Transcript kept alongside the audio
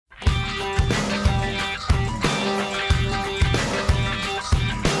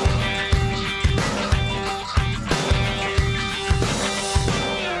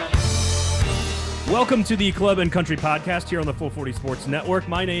Welcome to the Club and Country Podcast here on the 440 Sports Network.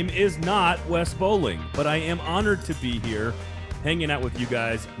 My name is not Wes Bowling, but I am honored to be here hanging out with you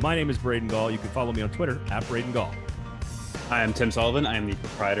guys. My name is Braden Gall. You can follow me on Twitter at Braden Gall. Hi, I'm Tim Sullivan. I am the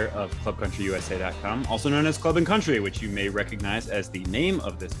proprietor of ClubCountryUSA.com, also known as Club and Country, which you may recognize as the name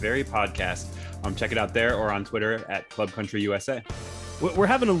of this very podcast. Check it out there or on Twitter at ClubCountryUSA. We're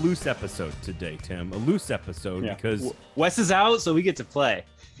having a loose episode today, Tim. A loose episode because Wes is out, so we get to play.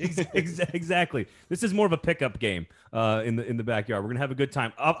 Exactly. This is more of a pickup game in the backyard. We're going to have a good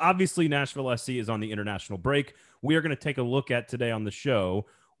time. Obviously, Nashville SC is on the international break. We are going to take a look at today on the show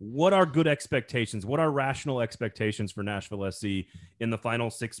what are good expectations, what are rational expectations for Nashville SC in the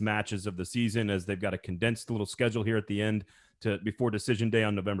final 6 matches of the season, as they've got a condensed little schedule here at the end before decision day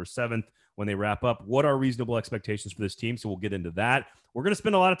on November 7th when they wrap up. What are reasonable expectations for this team? So we'll get into that. We're going to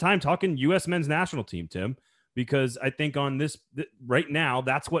spend a lot of time talking U.S. men's national team, Tim, because I think on this right now,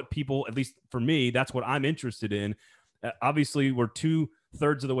 that's what people, at least for me, that's what I'm interested in. Obviously, we're 2/3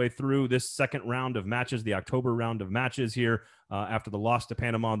 of the way through this second round of matches, the October round of matches here after the loss to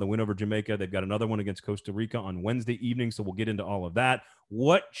Panama and the win over Jamaica. They've got another one against Costa Rica on Wednesday evening, so we'll get into all of that.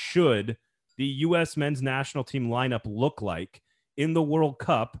 What should the U.S. men's national team lineup look like in the World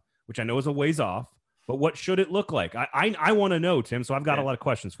Cup, which I know is a ways off? But what should it look like? I want to know, Tim. So I've got a lot of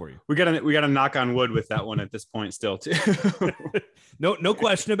questions for you. We got to knock on wood with that one at this point still too. No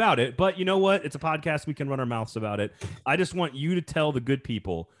question about it. But you know what? It's a podcast. We can run our mouths about it. I just want you to tell the good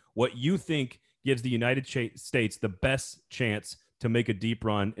people what you think gives the United States the best chance to make a deep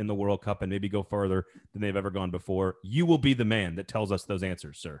run in the World Cup and maybe go further than they've ever gone before. You will be the man that tells us those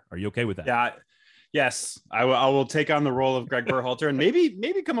answers, sir. Are you okay with that? Yeah. Yes, I will take on the role of Greg Berhalter and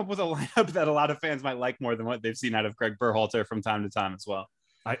maybe come up with a lineup that a lot of fans might like more than what they've seen out of Greg Berhalter from time to time as well.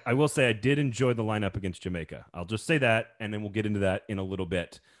 I will say I did enjoy the lineup against Jamaica. I'll just say that, and then we'll get into that in a little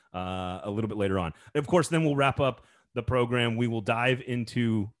bit later on. Of course, then we'll wrap up the program. We will dive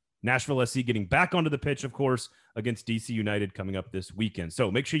into Nashville SC getting back onto the pitch, of course, against DC United coming up this weekend. So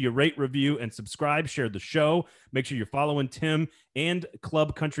make sure you rate, review, and subscribe. Share the show. Make sure you're following Tim and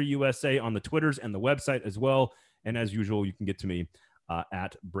Club Country USA on the Twitters and the website as well. And as usual, you can get to me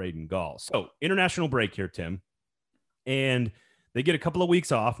at Braden Gall. So international break here, Tim. And they get a couple of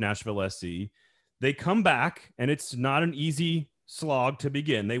weeks off, Nashville SC. They come back, and it's not an easy slog to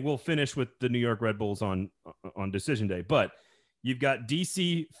begin. They will finish with the New York Red Bulls on decision day. But you've got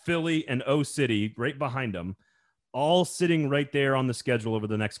DC, Philly, and O City right behind them, all sitting right there on the schedule over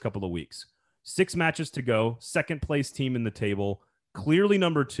the next couple of weeks. 6 matches to go, second place team in the table, clearly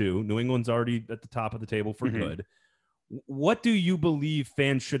number 2. New England's already at the top of the table for good. What do you believe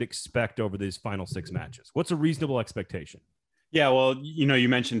fans should expect over these final 6 matches? What's a reasonable expectation? Yeah, well, you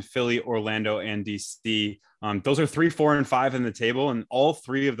mentioned Philly, Orlando, and DC. Those are 3, 4, and 5 in the table, and all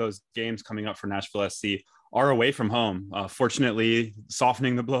 3 of those games coming up for Nashville SC are away from home. Fortunately,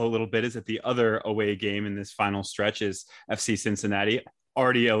 softening the blow a little bit is that the other away game in this final stretch is FC Cincinnati,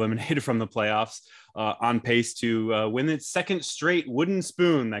 already eliminated from the playoffs, on pace to win its second straight wooden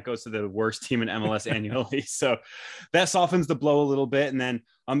spoon that goes to the worst team in MLS annually. So that softens the blow a little bit. And then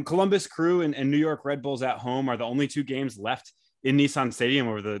Columbus Crew and New York Red Bulls at home are the only 2 games left in Nissan Stadium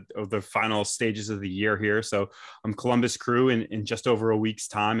over the final stages of the year here. So Columbus Crew in just over a week's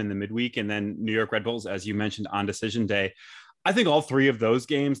time in the midweek, and then New York Red Bulls, as you mentioned, on decision day. I think all 3 of those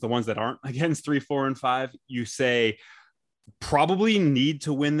games, the ones that aren't against 3, 4, and 5, you say probably need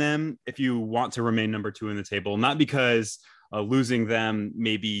to win them if you want to remain number 2 in the table, not because losing them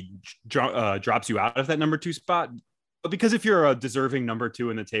maybe drops you out of that number 2 spot, but because if you're a deserving number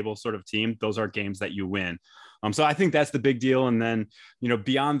 2 in the table sort of team, those are games that you win. So I think that's the big deal. And then,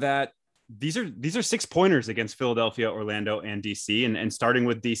 beyond that, these are 6-pointers against Philadelphia, Orlando, and DC. And starting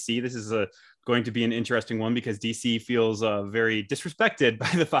with DC, this is going to be an interesting one because DC feels very disrespected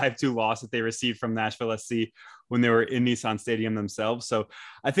by the 5-2 loss that they received from Nashville SC when they were in Nissan Stadium themselves. So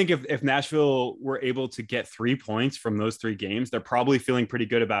I think if Nashville were able to get 3 points from those 3 games, they're probably feeling pretty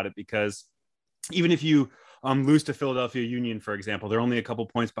good about it, because even if you lose to Philadelphia Union, for example, they're only a couple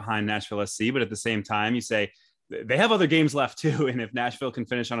points behind Nashville SC, but at the same time, you say they have other games left too. And if Nashville can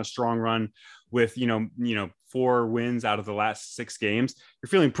finish on a strong run with, 4 wins out of the last 6 games, you're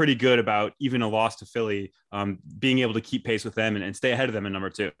feeling pretty good about even a loss to Philly, being able to keep pace with them and stay ahead of them in number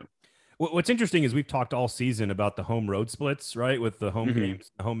 2. What's interesting is we've talked all season about the home road splits, right? With the home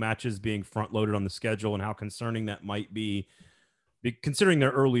games, the home matches being front loaded on the schedule, and how concerning that might be considering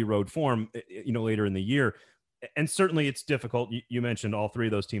their early road form, later in the year. And certainly it's difficult. You mentioned all 3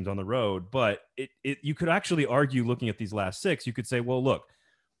 of those teams on the road, but you could actually argue, looking at these last 6, you could say, well, look,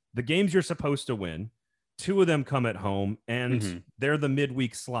 the games you're supposed to win, two of them come at home, and Mm-hmm. they're the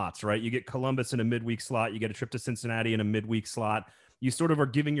midweek slots, right? You get Columbus in a midweek slot, you get a trip to Cincinnati in a midweek slot. You sort of are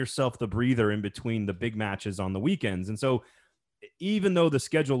giving yourself the breather in between the big matches on the weekends. And so even though the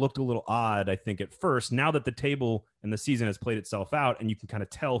schedule looked a little odd, I think at first, now that the table and the season has played itself out and you can kind of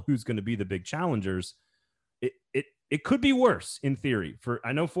tell who's going to be the big challengers, it could be worse in theory. For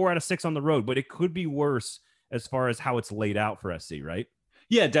I know 4 out of 6 on the road, but it could be worse as far as how it's laid out for SC, right?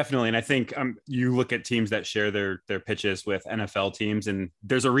 Yeah, definitely. And I think you look at teams that share their pitches with NFL teams, and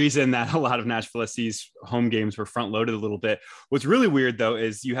there's a reason that a lot of Nashville SC's home games were front loaded a little bit. What's really weird, though,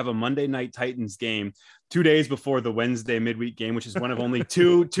 is you have a Monday night Titans game 2 days before the Wednesday midweek game, which is one of only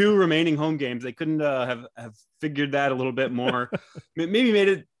two remaining home games. They couldn't have figured that a little bit more, maybe made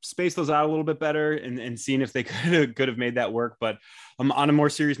it space those out a little bit better and seen if they could have made that work. But on a more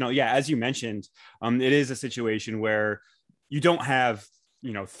serious note, yeah, as you mentioned, it is a situation where you don't have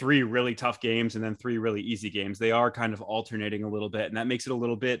 3 really tough games and then 3 really easy games. They are kind of alternating a little bit, and that makes it a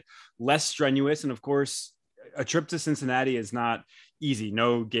little bit less strenuous. And of course, a trip to Cincinnati is not easy.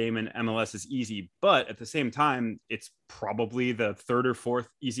 No game in MLS is easy, but at the same time, it's probably the 3rd or 4th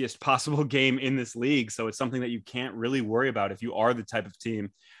easiest possible game in this league. So it's something that you can't really worry about if you are the type of team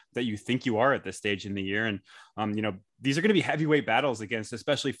that you think you are at this stage in the year. And, these are going to be heavyweight battles against,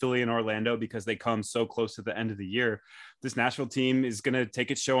 especially Philly and Orlando, because they come so close to the end of the year. This Nashville team is going to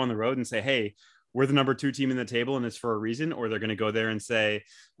take its show on the road and say, hey, we're the number 2 team in the table and it's for a reason. Or they're going to go there and say,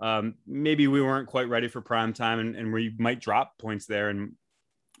 maybe we weren't quite ready for prime time and we might drop points there and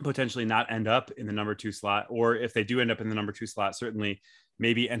potentially not end up in the number 2 slot. Or if they do end up in the number 2 slot, certainly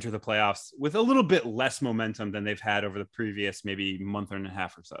maybe enter the playoffs with a little bit less momentum than they've had over the previous maybe month and a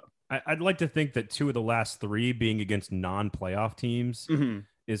half or so. I'd like to think that 2 of the last 3 being against non-playoff teams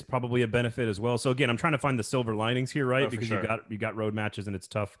is probably a benefit as well. So again, I'm trying to find the silver linings here, right? Because sure. you got road matches and it's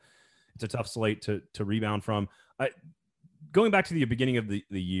tough. It's a tough slate to rebound from. Going back to the beginning of the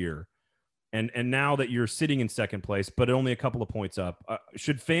year, and now that you're sitting in second place, but only a couple of points up,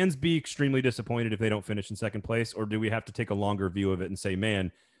 should fans be extremely disappointed if they don't finish in second place, or do we have to take a longer view of it and say,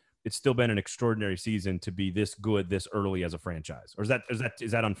 man, it's still been an extraordinary season to be this good this early as a franchise? Or is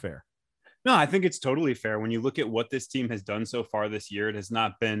that unfair? No, I think it's totally fair. When you look at what this team has done so far this year, it has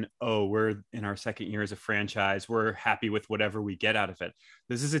not been, oh, we're in our second year as a franchise, we're happy with whatever we get out of it.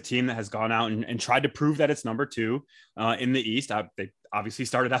 This is a team that has gone out and tried to prove that it's number 2 in the East. They obviously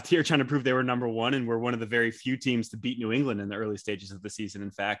started out the year trying to prove they were number 1, and we're one of the very few teams to beat New England in the early stages of the season.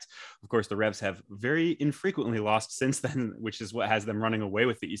 In fact, of course, the Revs have very infrequently lost since then, which is what has them running away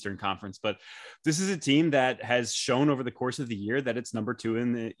with the Eastern Conference. But this is a team that has shown over the course of the year that it's number 2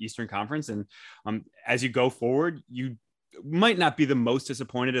 in the Eastern Conference. And as you go forward, you might not be the most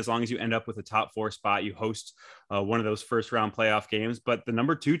disappointed as long as you end up with a top 4 spot. You host one of those first round playoff games, but the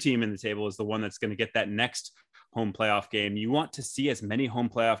number 2 team in the table is the one that's going to get that next home playoff game. You want to see as many home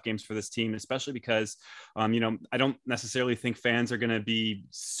playoff games for this team, especially because, I don't necessarily think fans are going to be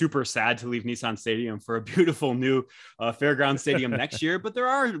super sad to leave Nissan Stadium for a beautiful new fairground stadium next year, but there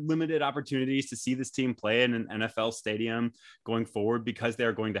are limited opportunities to see this team play in an NFL stadium going forward because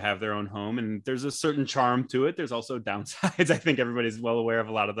they're going to have their own home. And there's a certain charm to it. There's also downsides. I think everybody's well aware of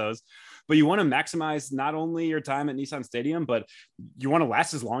a lot of those. But you want to maximize not only your time at Nissan Stadium, but you want to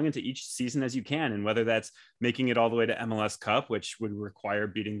last as long into each season as you can. And whether that's making it all the way to MLS Cup, which would require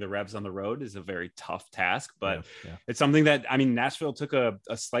beating the Revs on the road, is a very tough task. But It's something that, Nashville took a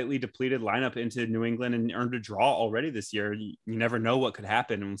slightly depleted lineup into New England and earned a draw already this year. You never know what could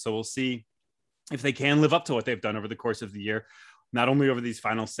happen. And so we'll see if they can live up to what they've done over the course of the year, not only over these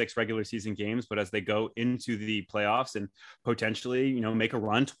final 6 regular season games, but as they go into the playoffs and potentially, make a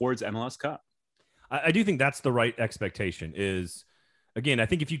run towards MLS Cup. I do think that's the right expectation is, again, I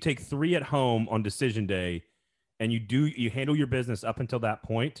think if you take 3 at home on decision day and you handle your business up until that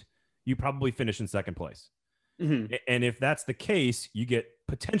point, you probably finish in second place. Mm-hmm. And if that's the case, you get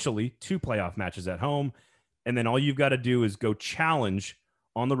potentially 2 playoff matches at home. And then all you've got to do is go challenge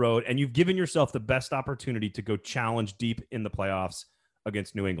on the road, and you've given yourself the best opportunity to go challenge deep in the playoffs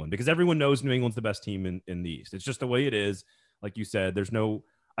against New England, because everyone knows New England's the best team in the East. It's just the way it is. Like you said,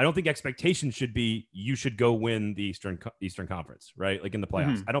 I don't think expectations should be you should go win the Eastern Conference, right? Like in the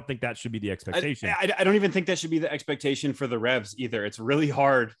playoffs. Mm-hmm. I don't think that should be the expectation. I don't even think that should be the expectation for the Revs either. It's really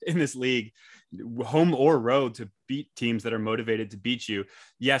hard in this league, home or road, to beat teams that are motivated to beat you.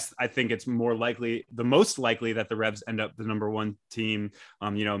 Yes, I think it's the most likely that the Revs end up the number 1 team,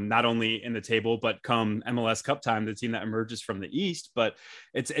 not only in the table, but come MLS Cup time, the team that emerges from the East. But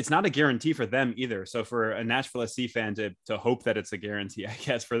it's not a guarantee for them either. So for a Nashville SC fan to hope that it's a guarantee, I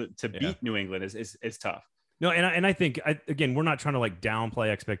guess, to beat New England is tough. No, and I think, again, we're not trying to like downplay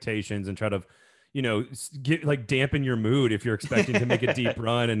expectations and try to, get like dampen your mood if you're expecting to make a deep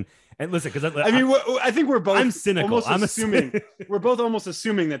run. And listen, because I think we're both. I'm cynical. I'm assuming we're both almost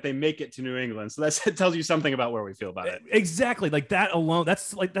assuming that they make it to New England. So that tells you something about where we feel about it. Exactly. Like that alone.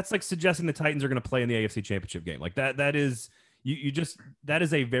 That's like suggesting the Titans are going to play in the AFC Championship game. Like that is that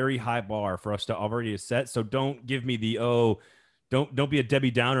is a very high bar for us to already set. So don't give me don't be a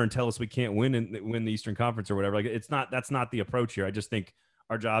Debbie Downer and tell us we can't win the Eastern Conference or whatever. Like that's not the approach here. I just think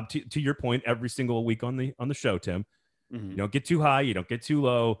our job, to your point, every single week on the show, Tim, you don't get too high, you don't get too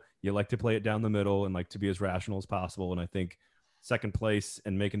low. You like to play it down the middle and like to be as rational as possible. And I think second place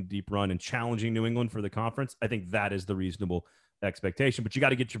and making a deep run and challenging New England for the conference, I think that is the reasonable expectation. But you got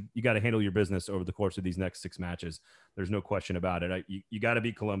to handle your business over the course of these next 6 matches. There's no question about it. You got to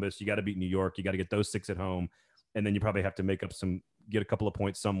beat Columbus, you got to beat New York, you got to get those 6 at home, and then you probably have to get a couple of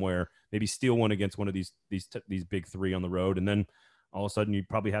points somewhere, maybe steal one against one of these big 3 on the road, and then all of a sudden you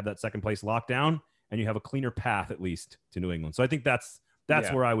probably have that second place locked down and you have a cleaner path at least to New England. So I think that's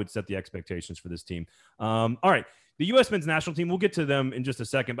where I would set the expectations for this team. All right. The U.S. men's national team, we'll get to them in just a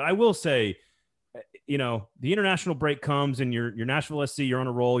second, but I will say, the international break comes and you're Nashville SC, you're on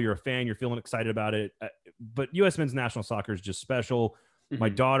a roll, you're a fan, you're feeling excited about it. But U.S. men's national soccer is just special. My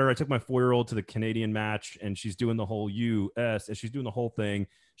daughter, I took my 4-year-old to the Canadian match and she's doing the whole U.S. and she's doing the whole thing.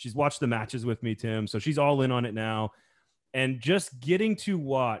 She's watched the matches with me, Tim. So she's all in on it now. And just getting to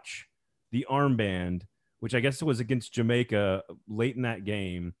watch the armband, which I guess it was against Jamaica late in that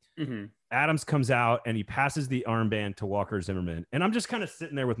game. Adams comes out and he passes the armband to Walker Zimmerman. And I'm just kind of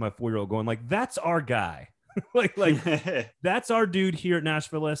sitting there with my 4-year-old going like, that's our guy. like that's our dude here at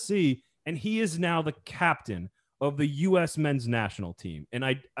Nashville SC. And he is now the captain of the U.S. men's national team.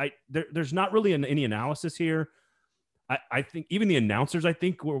 And there's not really any analysis here. I think even the announcers, I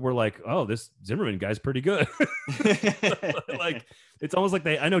think were like, oh, this Zimmerman guy's pretty good. Like, it's almost like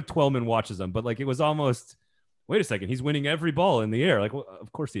I know Twellman watches them, but like, it was almost, wait a second, he's winning every ball in the air. Like, well,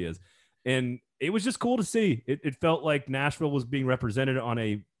 of course he is. And it was just cool to see. It felt like Nashville was being represented on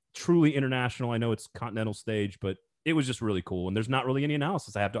a truly international, I know it's continental stage, but it was just really cool. And there's not really any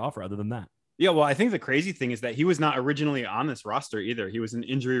analysis I have to offer other than that. Yeah, well, I think the crazy thing is that he was not originally on this roster either. He was an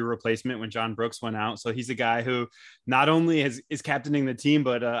injury replacement when John Brooks went out. So he's a guy who not only is captaining the team,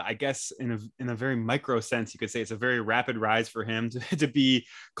 but I guess in a very micro sense, you could say it's a very rapid rise for him to be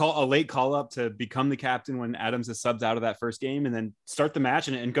a late call up to become the captain when Adams is subbed out of that first game and then start the match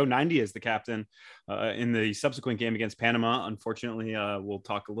and go 90 as the captain in the subsequent game against Panama. Unfortunately, we'll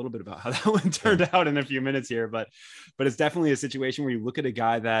talk a little bit about how that one turned out in a few minutes here, but it's definitely a situation where you look at a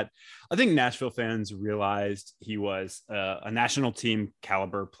guy that I think Nashville fans realized he was a national team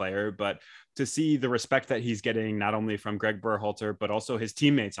caliber player, but to see the respect that he's getting not only from Greg Berhalter, but also his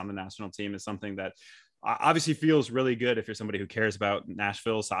teammates on the national team is something that obviously feels really good if you're somebody who cares about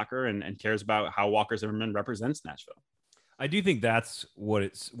Nashville soccer and cares about how Walker Zimmerman represents Nashville. I do think that's what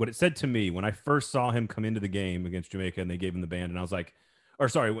it said to me when I first saw him come into the game against Jamaica and they gave him the band. And I was like, or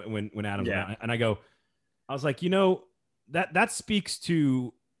sorry, when Adams went out, and I was like, that speaks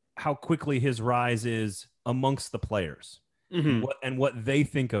to how quickly his rise is amongst the players and what they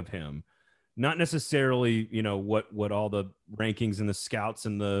think of him. Not necessarily, what all the rankings and the scouts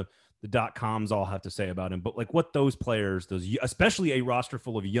and the .coms all have to say about him, but like what those players, especially a roster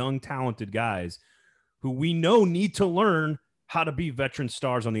full of young, talented guys who we know need to learn how to be veteran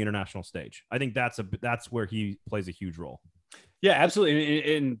stars on the international stage. I think that's where he plays a huge role. Yeah,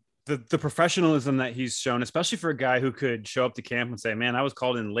 absolutely. And the professionalism that he's shown, especially for a guy who could show up to camp and say, man, I was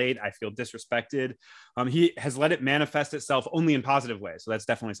called in late, I feel disrespected. He has let it manifest itself only in positive ways. So that's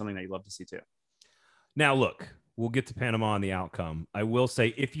definitely something that you'd love to see too. Now, look, we'll get to Panama and the outcome. I will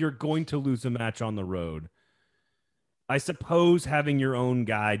say, if you're going to lose a match on the road, I suppose having your own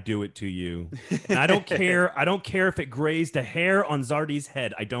guy do it to you. And I don't care. I don't care if it grazed a hair on Zardy's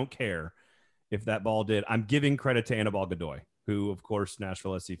head. I don't care if that ball did. I'm giving credit to Anibal Godoy, who, of course,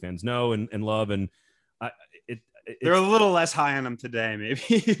 Nashville SC fans know and love. And they're a little less high on him today,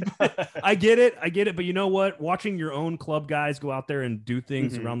 maybe. I get it. But you know what? Watching your own club guys go out there and do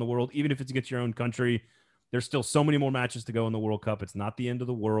things around the world, even if it's against your own country, there's still so many more matches to go in the World Cup. It's not the end of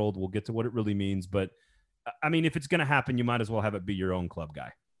the world. We'll get to what it really means. But I mean, if it's going to happen, you might as well have it be your own club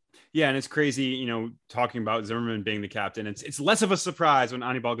guy. Yeah, and it's crazy, talking about Zimmerman being the captain. It's less of a surprise when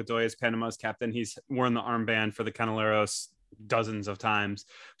Anibal Godoy is Panama's captain. He's worn the armband for the Canaleros dozens of times.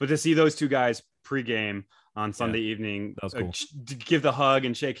 But to see those two guys pregame on Sunday evening, that was cool. Give the hug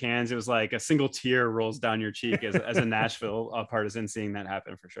and shake hands, it was like a single tear rolls down your cheek as a Nashville partisan seeing that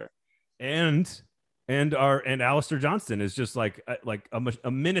happen for sure. And Alistair Johnston is just like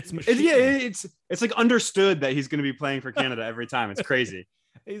a minute's machine. It's like understood that he's going to be playing for Canada every time. It's crazy.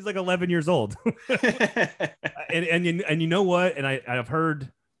 He's like 11 years old. And you know what? And I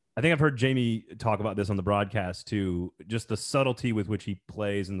think I've heard Jamie talk about this on the broadcast too, just the subtlety with which he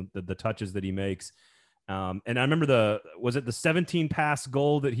plays and the touches that he makes. And I remember was it the 17 pass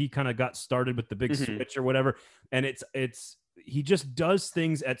goal that he kind of got started with the big switch or whatever. And he just does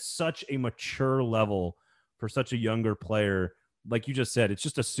things at such a mature level for such a younger player. Like you just said, it's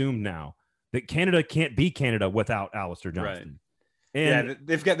just assumed now that Canada can't be Canada without Alistair Johnston. Right. And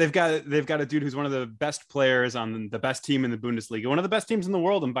yeah, they've got a dude who's one of the best players on the best team in the Bundesliga, one of the best teams in the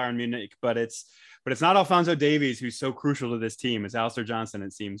world in Bayern Munich, but it's not Alphonso Davies who's so crucial to this team. It's Alistair Johnston,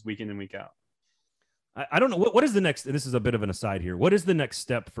 it seems, week in and week out. I don't know what is the next. This is a bit of an aside here. What is the next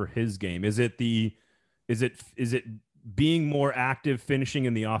step for his game? Is it being more active, finishing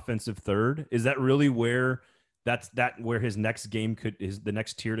in the offensive third? Is that really where his next game the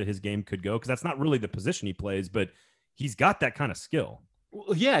next tier to his game could go? Because that's not really the position he plays, but he's got that kind of skill.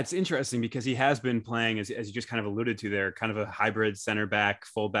 Well, yeah, it's interesting because he has been playing, as you just kind of alluded to there, kind of a hybrid center back,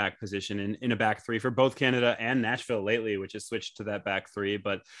 full back position in a back three for both Canada and Nashville lately, which has switched to that back three.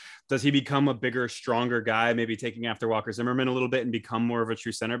 But does he become a bigger, stronger guy, maybe taking after Walker Zimmerman a little bit and become more of a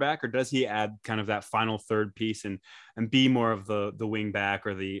true center back? Or does he add kind of that final third piece and be more of the wing back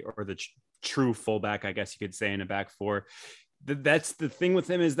or the true fullback, I guess you could say, in a back four? That's the thing with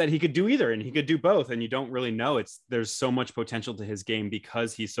him, is that he could do either and he could do both, and you don't really know. There's so much potential to his game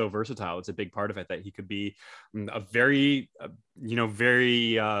because he's so versatile. It's a big part of it that he could be a very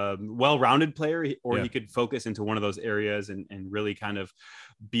very well-rounded player, or he could focus into one of those areas and really kind of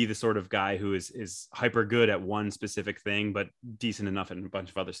be the sort of guy who is hyper good at one specific thing but decent enough in a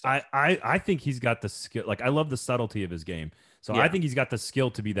bunch of other stuff. I think he's got the skill. Like, I love the subtlety of his game, so I think he's got the skill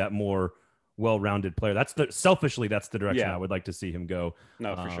to be that more well-rounded player. Selfishly, that's the direction I would like to see him go.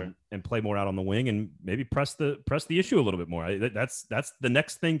 No, for sure. And play more out on the wing and maybe press the issue a little bit more. That's the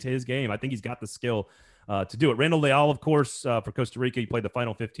next thing to his game. I think he's got the skill to do it. Randall Leal, of course, for Costa Rica, he played the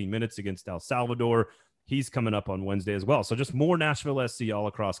final 15 minutes against El Salvador. He's coming up on Wednesday as well. So just more Nashville SC all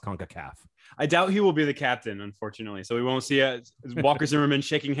across CONCACAF. I doubt he will be the captain, unfortunately. So we won't see Walker Zimmerman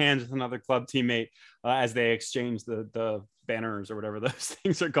shaking hands with another club teammate as they exchange the banners or whatever those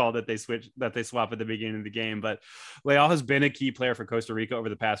things are called that they swap at the beginning of the game. But Leal has been a key player for Costa Rica over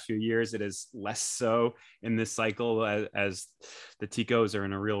the past few years. It is less so in this cycle as the Ticos are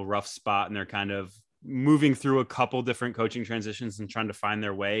in a real rough spot and they're kind of moving through a couple different coaching transitions and trying to find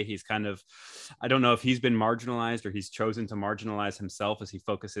their way. He's kind of, I don't know if he's been marginalized or he's chosen to marginalize himself as he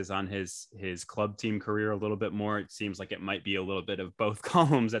focuses on his club team career a little bit more. It seems like it might be a little bit of both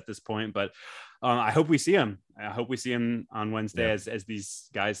columns at this point, but I hope we see him. I hope we see him on Wednesday as these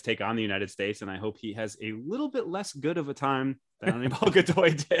guys take on the United States. And I hope he has a little bit less good of a time than Anibal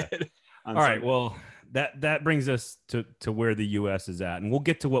Godoy did. All right. Well, that brings us to where the U.S. is at, and we'll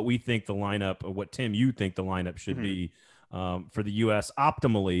get to what we think the lineup, or what, Tim, you think the lineup should be for the U.S.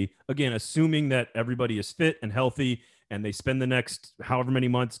 optimally. Again, assuming that everybody is fit and healthy, and they spend the next however many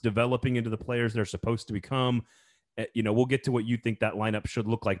months developing into the players they're supposed to become. We'll get to what you think that lineup should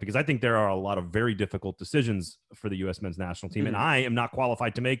look like, because I think there are a lot of very difficult decisions for the U.S. men's national team, and I am not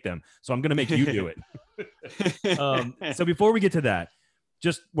qualified to make them. So I'm going to make you do it. So before we get to that,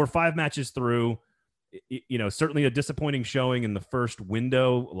 we're 5 matches through. Certainly a disappointing showing in the first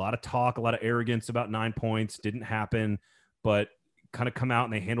window. A lot of talk, a lot of arrogance about 9 points. Didn't happen, but kind of come out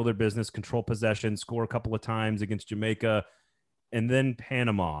and they handle their business, control possession, score a couple of times against Jamaica, and then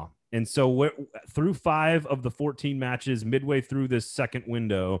Panama. And so through 5 of the 14 matches, midway through this second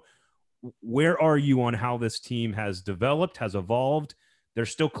window, where are you on how this team has developed, has evolved? They're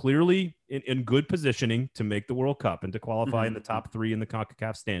still clearly in good positioning to make the World Cup and to qualify in the top 3 in the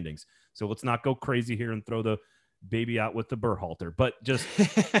CONCACAF standings. So let's not go crazy here and throw the baby out with the Berhalter, but just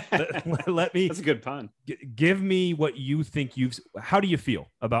let me. That's a good pun. Give me what you think how do you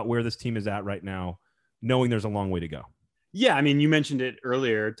feel about where this team is at right now, knowing there's a long way to go? Yeah, I mean, you mentioned it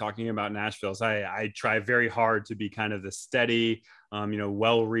earlier talking about Nashville. So I try very hard to be kind of the steady,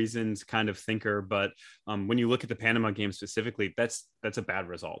 well-reasoned kind of thinker. But when you look at the Panama game specifically, that's a bad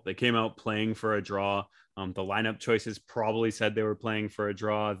result. They came out playing for a draw. The lineup choices probably said they were playing for a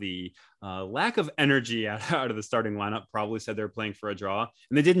draw. The lack of energy out of the starting lineup probably said they were playing for a draw,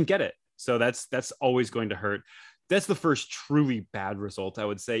 and they didn't get it. So that's always going to hurt. That's the first truly bad result, I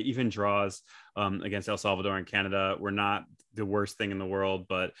would say. Even draws against El Salvador and Canada were not the worst thing in the world,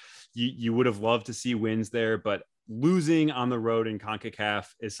 but you would have loved to see wins there. But losing on the road in CONCACAF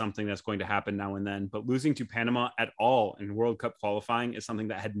is something that's going to happen now and then, but losing to Panama at all in World Cup qualifying is something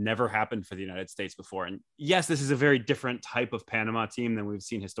that had never happened for the United States before. And yes, this is a very different type of Panama team than we've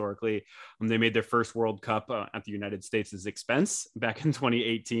seen historically. They made their first World Cup at the United States' expense back in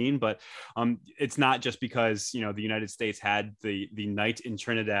 2018, but it's not just because, you know, the United States had the night in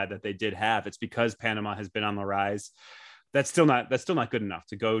Trinidad that they did have. It's because Panama has been on the rise. That's still not good enough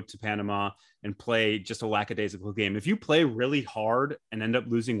to go to Panama and play just a lackadaisical game. If you play really hard and end up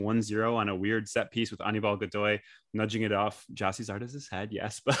losing 1-0 on a weird set piece with Anibal Godoy nudging it off Gyasi Zardes' head,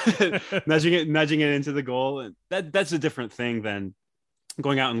 yes, but nudging it into the goal, that's a different thing than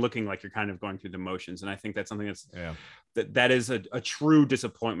going out and looking like you're kind of going through the motions. And I think that's something that is a true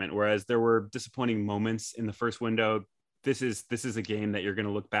disappointment. Whereas there were disappointing moments in the first window, this is a game that you're going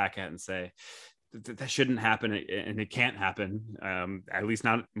to look back at and say, that shouldn't happen, and it can't happen, at least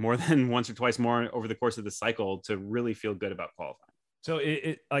not more than once or twice more over the course of the cycle to really feel good about qualifying. So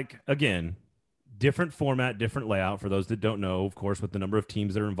it like, again, different format, different layout for those that don't know, of course, with the number of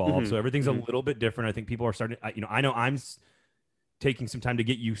teams that are involved. So everything's a little bit different. I think people are starting, I know I'm taking some time to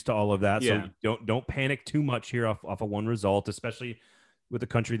get used to all of that. So don't panic too much here off of one result, especially with a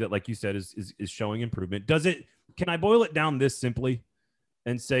country that, like you said, is showing improvement. Can I boil it down this simply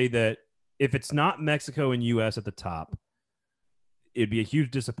and say that if it's not Mexico and U.S. at the top, it'd be a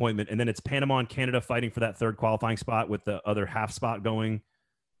huge disappointment. And then it's Panama and Canada fighting for that third qualifying spot with the other half spot going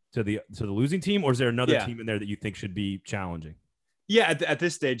to the losing team? Or is there another team in there that you think should be challenging? Yeah, at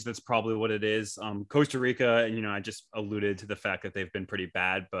this stage, that's probably what it is. Costa Rica, and, you know, I just alluded to the fact that they've been pretty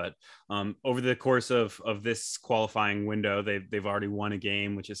bad, but over the course of this qualifying window, they've already won a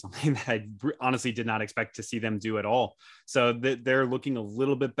game, which is something that I honestly did not expect to see them do at all. So they're looking a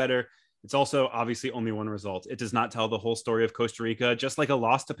little bit better. It's also obviously only one result. It does not tell the whole story of Costa Rica, just like a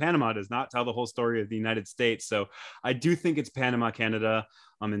loss to Panama does not tell the whole story of the United States. So I do think it's Panama, Canada,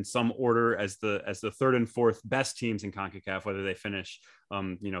 in some order as the third and fourth best teams in CONCACAF. Whether they finish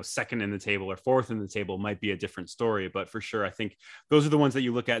second in the table or fourth in the table might be a different story. But for sure, I think those are the ones that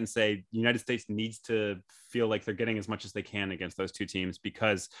you look at and say the United States needs to feel like they're getting as much as they can against those two teams,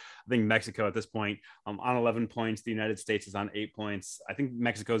 because I think Mexico at this point on 11 points, the United States is on 8 points. I think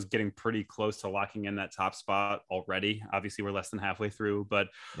Mexico is getting pretty close to locking in that top spot already. Obviously, we're less than halfway through, but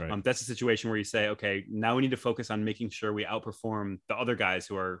that's a situation where you say, okay, now we need to focus on making sure we outperform the other guys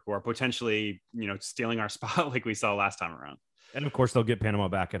who are potentially, stealing our spot like we saw last time around. And of course, they'll get Panama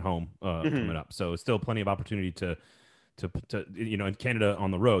back at home coming up, so still plenty of opportunity to in Canada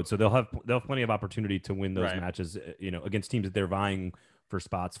on the road. So they'll have plenty of opportunity to win those matches, against teams that they're vying for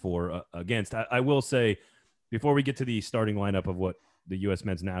spots for against. I will say, before we get to the starting lineup of what the U.S.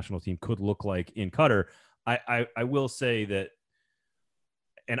 men's national team could look like in Qatar, I will say that,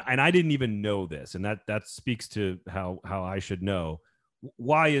 and I didn't even know this, and that speaks to how I should know.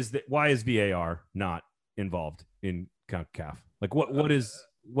 Why is VAR not involved in CONCACAF? Like what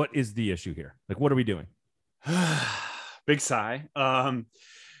is the issue here? Like, what are we doing? Big sigh.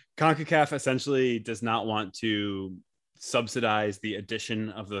 CONCACAF essentially does not want to subsidize the addition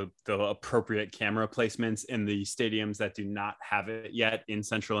of the appropriate camera placements in the stadiums that do not have it yet in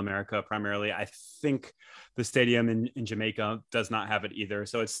Central America. Primarily, I think the stadium in Jamaica does not have it either.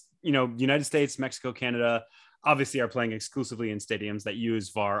 So it's, United States, Mexico, Canada obviously are playing exclusively in stadiums that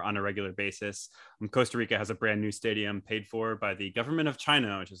use VAR on a regular basis. Costa Rica has a brand new stadium paid for by the government of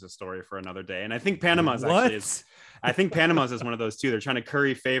China, which is a story for another day. And I think Panama's Panama's is one of those too. They're trying to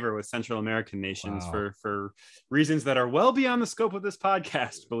curry favor with Central American nations for reasons that are well beyond the scope of this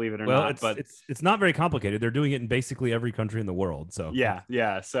podcast, believe it or not. But it's not very complicated. They're doing it in basically every country in the world. So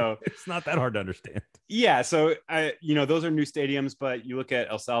yeah. So it's not that hard to understand. Yeah. So those are new stadiums, but you look at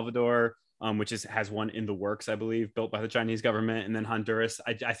El Salvador, which has one in the works, I believe, built by the Chinese government, and then Honduras.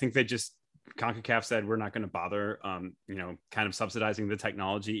 I think they just, CONCACAF said, we're not going to bother, kind of subsidizing the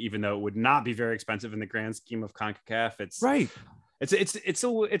technology, even though it would not be very expensive in the grand scheme of CONCACAF. It's right.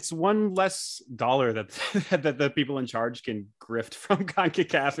 It's one less dollar that the people in charge can grift from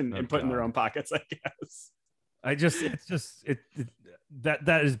CONCACAF and put in their own pockets, I guess.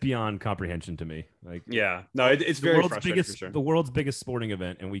 That is beyond comprehension to me. Like, yeah, no, it's very frustrating for sure. The world's biggest sporting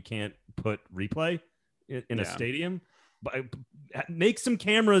event, and we can't put replay in a stadium. But make some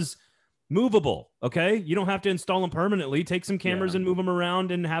cameras movable. Okay, you don't have to install them permanently. Take some cameras and move them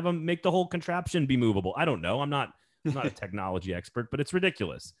around, and have them make the whole contraption be movable. I don't know. I'm not a technology expert, but it's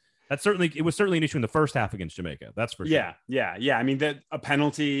ridiculous. it was certainly an issue in the first half against Jamaica. That's for sure. Yeah. I mean, that a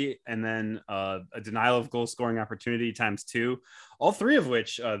penalty and then a denial of goal scoring opportunity times 2, all 3 of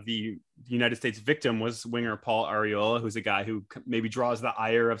which the United States victim was winger Paul Arriola, who's a guy who maybe draws the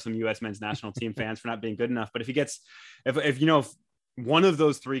ire of some U.S. men's national team fans for not being good enough. But if one of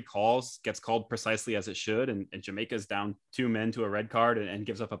those 3 calls gets called precisely as it should, and Jamaica's down 2 men to a red card and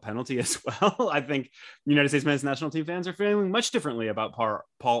gives up a penalty as well, I think United States men's national team fans are feeling much differently about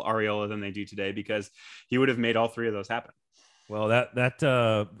Paul Arriola than they do today, because he would have made all 3 of those happen. Well,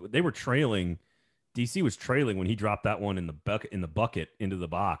 they were trailing. DC was trailing when he dropped that one in the bucket into the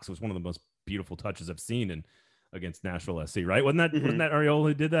box. It was one of the most beautiful touches I've seen against Nashville SC. Right? Wasn't that Arriola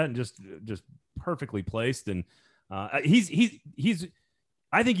who did that, and just perfectly placed? And I think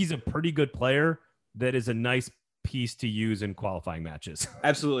he's a pretty good player that is a nice piece to use in qualifying matches.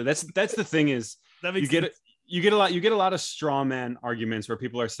 Absolutely. That's the thing is you get a lot of straw man arguments where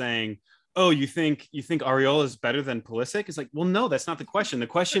people are saying, oh, you think Arriola is better than Pulisic? It's like, well, no, that's not the question. The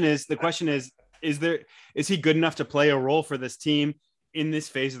question is is he good enough to play a role for this team in this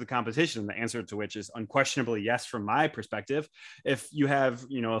phase of the competition? The answer to which is unquestionably yes, from my perspective. If you have,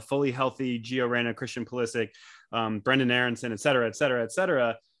 a fully healthy Gio Reyna, Christian Pulisic, Brendan Aronson, et cetera,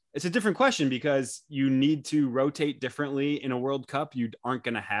 it's a different question, because you need to rotate differently in a World Cup. You aren't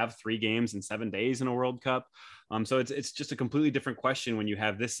going to have 3 games in 7 days in a World Cup. So it's just a completely different question when you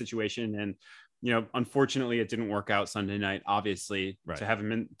have this situation. And, unfortunately it didn't work out Sunday night, obviously, right, to have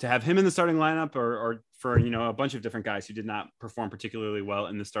him in the starting lineup or for, a bunch of different guys who did not perform particularly well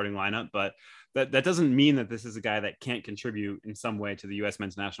in the starting lineup. But that doesn't mean that this is a guy that can't contribute in some way to the U.S.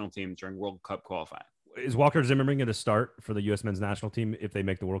 men's national team during World Cup qualifying. Is Walker Zimmerman going to start for the U.S. men's national team if they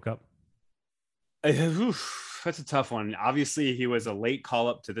make the World Cup? That's a tough one. Obviously, he was a late call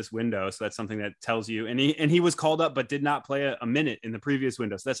up to this window, so that's something that tells you. And he was called up, but did not play a minute in the previous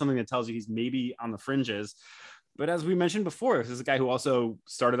window, so that's something that tells you he's maybe on the fringes. But as we mentioned before, this is a guy who also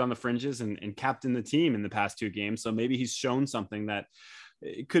started on the fringes and captained the team in the past 2 games. So maybe he's shown something that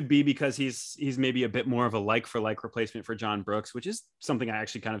it could be because he's maybe a bit more of a like-for-like replacement for John Brooks, which is something I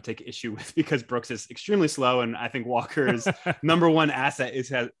actually kind of take issue with, because Brooks is extremely slow. And I think Walker's number one asset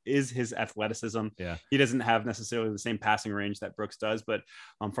is his athleticism. Yeah. He doesn't have necessarily the same passing range that Brooks does, but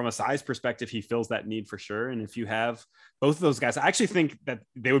from a size perspective, he fills that need for sure. And if you have both of those guys, I actually think that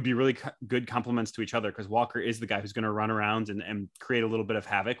they would be really good complements to each other, because Walker is the guy who's going to run around and create a little bit of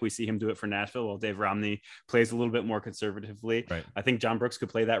havoc. We see him do it for Nashville, while Dave Romney plays a little bit more conservatively. Right. I think John Brooks could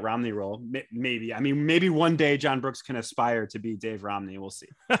play that Romney role. Maybe. I mean, maybe one day John Brooks can aspire to be Dave Romney. We'll see.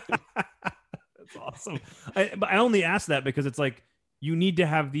 That's awesome. But I only ask that because it's like, you need to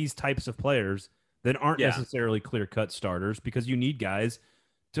have these types of players that aren't necessarily clear-cut starters, because you need guys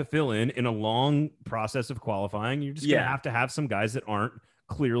to fill in a long process of qualifying. You're just going to have some guys that aren't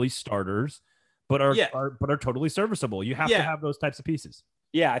clearly starters, but are totally serviceable. You have to have those types of pieces.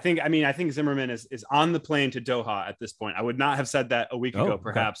 Yeah, I think Zimmerman is on the plane to Doha at this point. I would not have said that a week ago,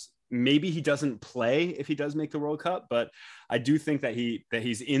 perhaps. Okay. Maybe he doesn't play if he does make the World Cup, but I do think that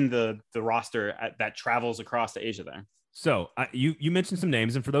he's in the roster that travels across to Asia there. So you mentioned some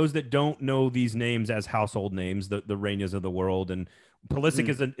names, and for those that don't know these names as household names, the Reynas of the world, and Pulisic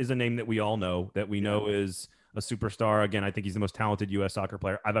is a name that we all know, that we know is a superstar. Again, I think he's the most talented U.S. soccer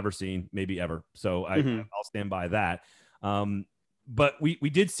player I've ever seen, maybe ever. So I'll stand by that. But we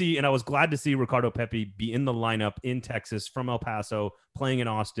did see, and I was glad to see Ricardo Pepi be in the lineup in Texas from El Paso, playing in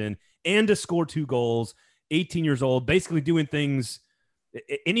Austin, and to score 2 goals, 18 years old, basically doing things,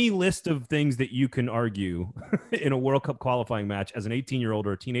 any list of things that you can argue in a World Cup qualifying match as an 18-year-old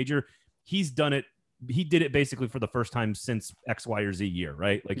or a teenager, he's done it. He did it basically for the first time since X, Y, or Z year,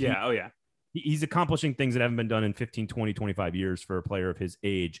 right? Like, he's accomplishing things that haven't been done in 15, 20, 25 years for a player of his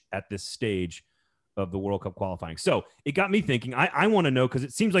age at this stage of the World Cup qualifying. So it got me thinking, I want to know, because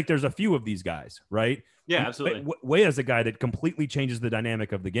it seems like there's a few of these guys, right? Yeah, absolutely. Weah is a guy that completely changes the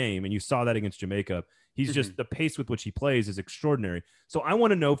dynamic of the game, and you saw that against Jamaica. He's just, the pace with which he plays is extraordinary. So I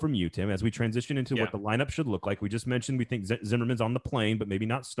want to know from you, Tim, as we transition into what the lineup should look like. We just mentioned we think Zimmerman's on the plane, but maybe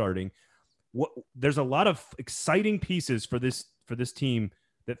not starting. There's a lot of exciting pieces for this team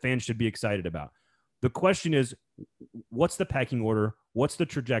that fans should be excited about. The question is, what's the pecking order? What's the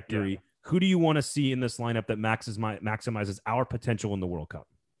trajectory? Who do you want to see in this lineup that maximizes our potential in the World Cup?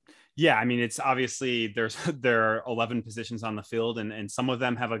 Yeah, I mean, it's obviously there are 11 positions on the field, and some of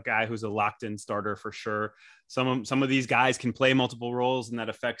them have a guy who's a locked-in starter for sure. Some of these guys can play multiple roles, and that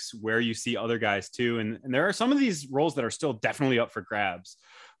affects where you see other guys too. And there are some of these roles that are still definitely up for grabs.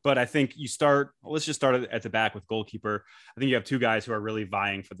 But I think let's just start at the back with goalkeeper. I think you have two guys who are really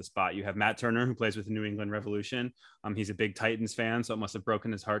vying for the spot. You have Matt Turner, who plays with the New England Revolution. He's a big Titans fan, so it must have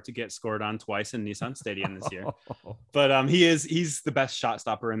broken his heart to get scored on twice in Nissan Stadium this year. But he's the best shot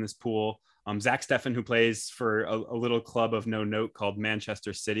stopper in this pool. Zach Steffen, who plays for a little club of no note called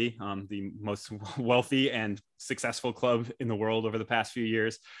Manchester City, the most wealthy and successful club in the world over the past few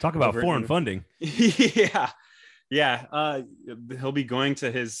years. Talk about foreign funding. Yeah. He'll be going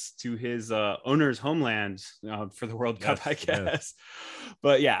to his owner's homeland for the World Cup, I guess. Yes.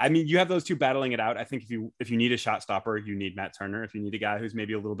 But yeah, I mean, you have those two battling it out. I think if you need a shot stopper, you need Matt Turner. If you need a guy who's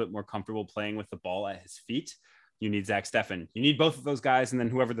maybe a little bit more comfortable playing with the ball at his feet, you need Zach Steffen. You need both of those guys, and then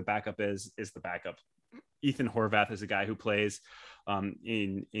whoever the backup is the backup. Ethan Horvath is a guy who plays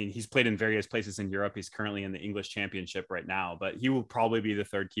he's played in various places in Europe. He's currently in the English Championship right now, but he will probably be the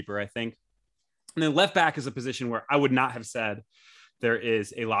third keeper, I think. And then left back is a position where I would not have said there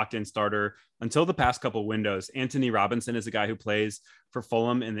is a locked in starter until the past couple windows. Anthony Robinson is a guy who plays for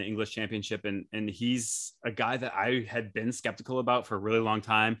Fulham in the English Championship. And he's a guy that I had been skeptical about for a really long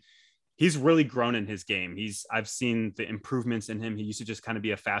time. He's really grown in his game. I've seen the improvements in him. He used to just kind of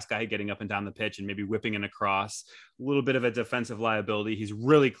be a fast guy getting up and down the pitch and maybe whipping in a cross, a little bit of a defensive liability. He's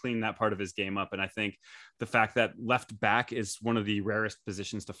really cleaned that part of his game up. And I think the fact that left back is one of the rarest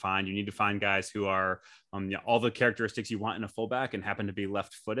positions to find. You need to find guys who are all the characteristics you want in a fullback and happen to be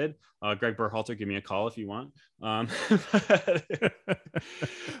left-footed. Greg Berhalter, give me a call if you want. I've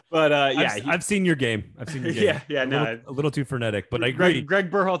seen your game. A little too frenetic, but I agree.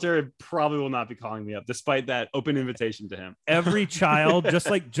 Greg Berhalter probably will not be calling me up, despite that open invitation to him. Every child,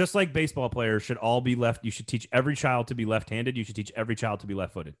 just like baseball players, should all be left. You should teach every child to be left-handed. You should teach every child to be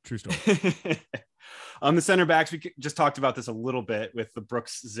left-footed. True story. On the center backs, we just talked about this a little bit with the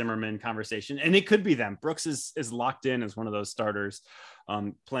Brooks Zimmerman conversation, and it could be them. Brooks is locked in as one of those starters,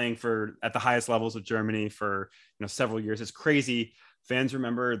 playing at the highest levels of Germany for several years. It's crazy. Fans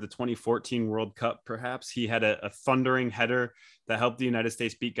remember the 2014 World Cup. Perhaps he had a thundering header that helped the United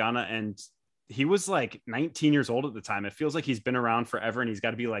States beat Ghana, and he was like 19 years old at the time. It feels like he's been around forever, and he's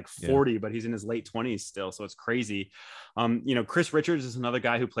got to be like 40, but he's in his late 20s still. So it's crazy. Chris Richards is another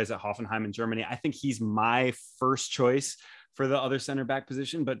guy who plays at Hoffenheim in Germany. I think he's my first choice for the other center back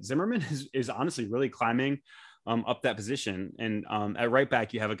position, but Zimmerman is honestly really climbing up that position. And at right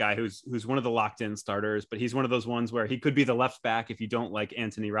back, you have a guy who's one of the locked in starters, but he's one of those ones where he could be the left back if you don't like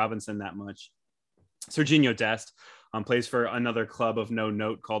Anthony Robinson that much. Serginho Dest plays for another club of no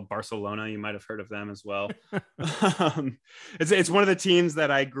note called Barcelona. You might have heard of them as well. It's one of the teams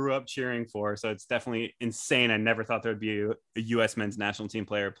that I grew up cheering for. So it's definitely insane. I never thought there would be a U.S. men's national team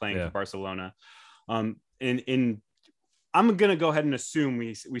player playing for Barcelona. I'm going to go ahead and assume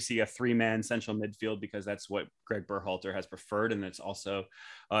we see a 3-man central midfield because that's what Greg Berhalter has preferred. And it's also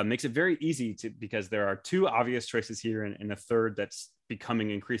makes it very easy because there are two obvious choices here and a third that's becoming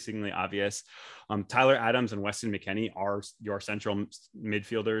increasingly obvious. Tyler Adams and Weston McKennie are your central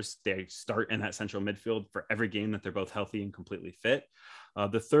midfielders. They start in that central midfield for every game that they're both healthy and completely fit.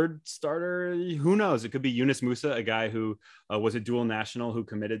 The third starter, who knows? It could be Yunus Musa, a guy who was a dual national who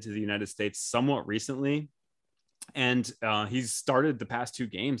committed to the United States somewhat recently. And he's started the past 2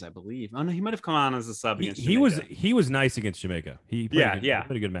 games, I believe. Oh no, he might have come on as a sub against Jamaica. He was nice against Jamaica. He played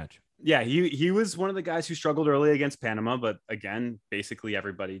a good match. Yeah, he was one of the guys who struggled early against Panama, but again, basically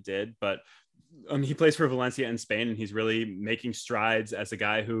everybody did. But he plays for Valencia in Spain, and he's really making strides as a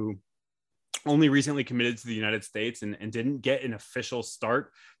guy who only recently committed to the United States and didn't get an official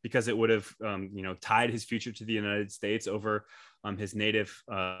start because it would have tied his future to the United States over his native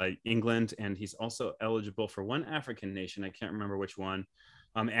England. And he's also eligible for one African nation. I can't remember which one.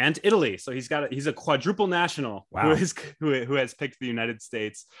 And Italy. So he's a quadruple national. Wow. who has picked the United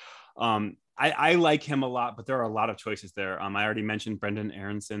States. I like him a lot, but there are a lot of choices there. I already mentioned Brendan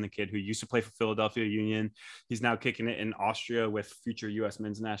Aronson, the kid who used to play for Philadelphia Union. He's now kicking it in Austria with future U.S.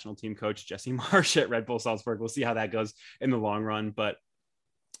 men's national team coach Jesse Marsch at Red Bull Salzburg. We'll see how that goes in the long run. But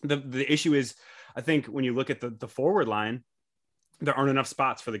the issue is, I think when you look at the forward line, there aren't enough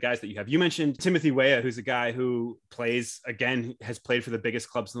spots for the guys that you have. You mentioned Timothy Weah, who's a guy who has played for the biggest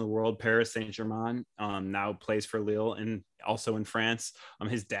clubs in the world, Paris Saint-Germain, now plays for Lille and also in France.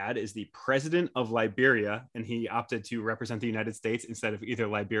 His dad is the president of Liberia, and he opted to represent the United States instead of either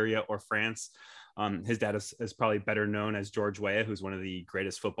Liberia or France. His dad is probably better known as George Weah, who's one of the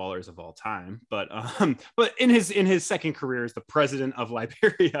greatest footballers of all time. But in his second career as the president of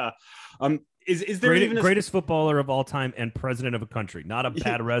Liberia, is there even greatest footballer of all time and president of a country? Not a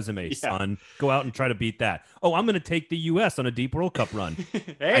bad resume, son. Go out and try to beat that. Oh, I'm going to take the U.S. on a deep World Cup run.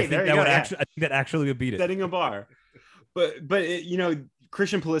 I think that actually would beat it. Setting a bar. But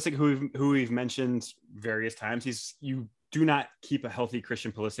Christian Pulisic, who we've mentioned various times, you do not keep a healthy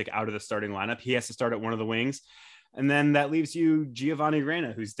Christian Pulisic out of the starting lineup. He has to start at one of the wings. And then that leaves you Giovanni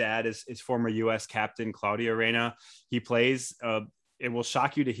Reyna, whose dad is former U.S. captain Claudio Reyna. He plays, it will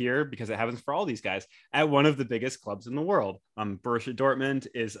shock you to hear, because it happens for all these guys, at one of the biggest clubs in the world. Borussia Dortmund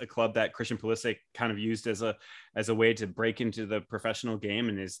is a club that Christian Pulisic kind of used as a way to break into the professional game,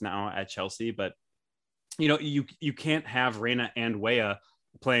 and is now at Chelsea. But you can't have Reyna and Weah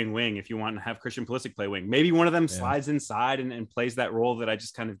playing wing if you want to have Christian Pulisic play wing. Maybe one of them slides inside and plays that role that I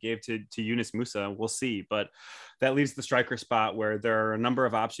just kind of gave to Yunus Musah. We'll see. But that leaves the striker spot where there are a number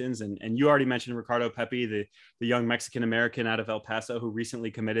of options. And you already mentioned Ricardo Pepi, the young Mexican-American out of El Paso who recently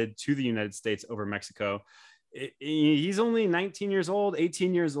committed to the United States over Mexico. He's only 19 years old,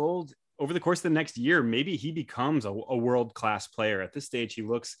 18 years old. Over the course of the next year, maybe he becomes a world-class player. At this stage, he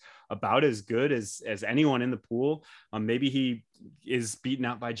looks about as good as anyone in the pool. Maybe he is beaten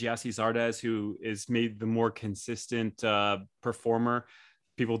out by Giassi Zardes, who is made the more consistent performer.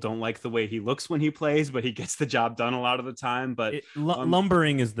 People don't like the way he looks when he plays, but he gets the job done a lot of the time. But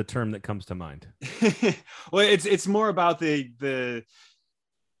lumbering is the term that comes to mind. Well, it's more about the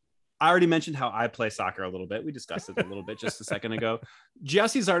I already mentioned how I play soccer a little bit. We discussed it a little bit just a second ago.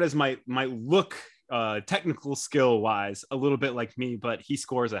 Giassi Zardes might look technical skill wise a little bit like me, but he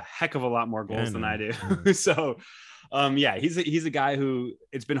scores a heck of a lot more goals than I do. So he's a guy who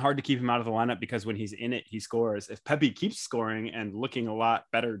it's been hard to keep him out of the lineup, because when he's in it, he scores. If Pepi keeps scoring and looking a lot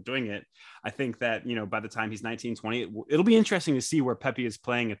better doing it, I think that, by the time he's 19, 20, it'll be interesting to see where Pepi is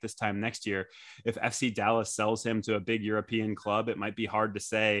playing at this time next year. If FC Dallas sells him to a big European club, it might be hard to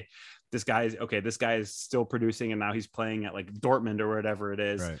say this guy is still producing and now he's playing at like Dortmund or whatever it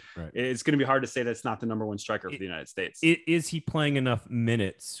is. Right. It's going to be hard to say that's not the number one striker for the United States. Is he playing enough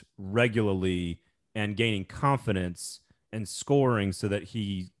minutes regularly and gaining confidence and scoring so that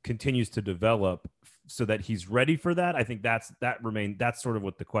he continues to develop, so that he's ready for that? I think that's sort of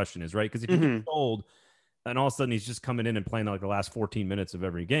what the question is, right? Because if you get told and all of a sudden he's just coming in and playing like the last 14 minutes of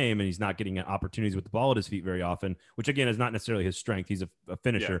every game, and he's not getting opportunities with the ball at his feet very often, which again is not necessarily his strength. He's a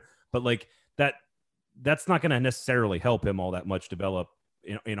finisher, but like that's not going to necessarily help him all that much develop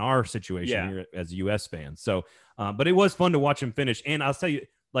in our situation here as a U.S. fans. So, but it was fun to watch him finish. And I'll tell you,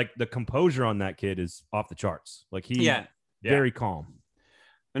 like, the composure on that kid is off the charts. Like he's very calm.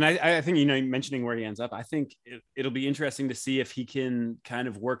 And I think, mentioning where he ends up, I think it'll be interesting to see if he can kind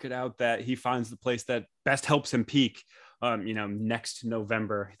of work it out that he finds the place that best helps him peak, next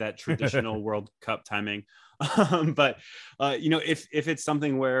November, that traditional World Cup timing. But if it's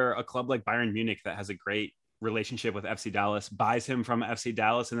something where a club like Bayern Munich that has a great relationship with FC Dallas buys him from FC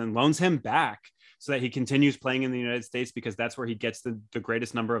Dallas and then loans him back so that he continues playing in the United States, because that's where he gets the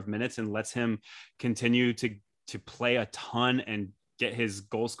greatest number of minutes, and lets him continue to play a ton and get his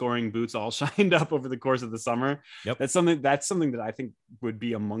goal scoring boots all shined up over the course of the summer. Yep. That's something that I think would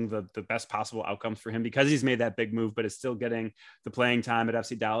be among the best possible outcomes for him, because he's made that big move, but is still getting the playing time at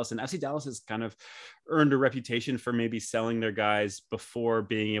FC Dallas. And FC Dallas has kind of earned a reputation for maybe selling their guys before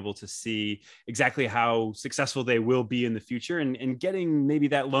being able to see exactly how successful they will be in the future, and getting maybe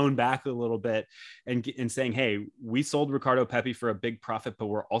that loan back a little bit and saying, hey, we sold Ricardo Pepi for a big profit, but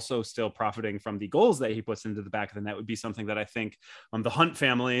we're also still profiting from the goals that he puts into the back of the net. Would be something that I think the Hunt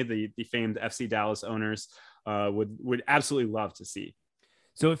family, the famed FC Dallas owners, would absolutely love to see.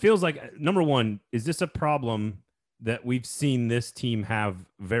 So it feels like, number one, is this a problem that we've seen this team have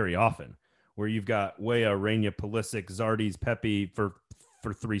very often, where you've got Weah, Reyna, Pulisic, Zardes, Pepi for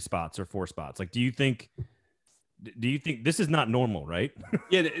 3 spots or 4 spots? Like, do you think this is not normal, right?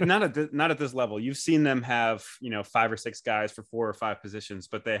 Yeah, not at this level. You've seen them have, 5 or 6 guys for 4 or 5 positions,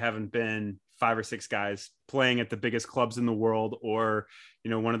 but they haven't been 5 or 6 guys playing at the biggest clubs in the world, or,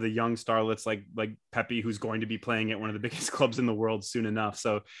 one of the young starlets like Pepi, who's going to be playing at one of the biggest clubs in the world soon enough.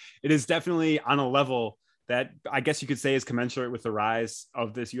 So it is definitely on a level that I guess you could say is commensurate with the rise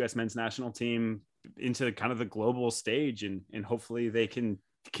of this U.S. men's national team into kind of the global stage, and hopefully they can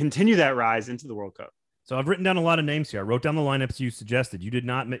continue that rise into the World Cup. So I've written down a lot of names here. I wrote down the lineups you suggested. You did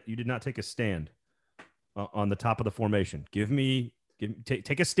not take a stand on the top of the formation.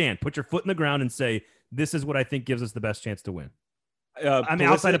 Take a stand. Put your foot in the ground and say, this is what I think gives us the best chance to win.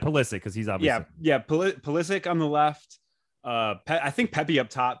 Outside of Pulisic, because he's obviously Pulisic on the left. I think Pepi up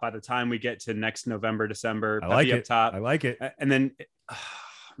top by the time we get to next November, December. I like Pepi up top. I like it. And then,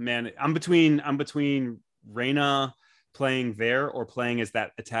 man, I'm between Reyna playing there or playing as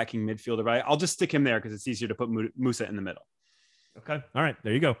that attacking midfielder. But I'll just stick him there because it's easier to put Musah in the middle. Okay. All right.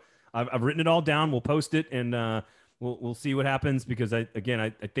 There you go. I've written it all down. We'll post it, and we'll see what happens because I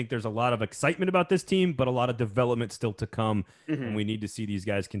think there's a lot of excitement about this team, but a lot of development still to come, and we need to see these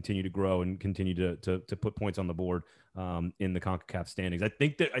guys continue to grow and continue to put points on the board in the CONCACAF standings. I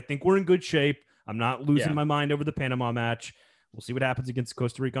think we're in good shape. I'm not losing my mind over the Panama match. We'll see what happens against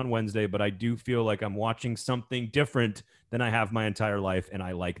Costa Rica on Wednesday, but I do feel like I'm watching something different than I have my entire life, and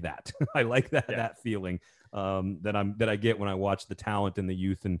I like that. I like that feeling that I get when I watch the talent and the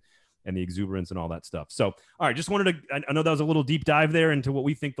youth and the exuberance and all that stuff. So, all right, just wanted to, I know that was a little deep dive there into what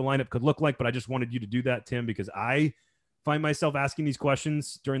we think the lineup could look like, but I just wanted you to do that, Tim, because I find myself asking these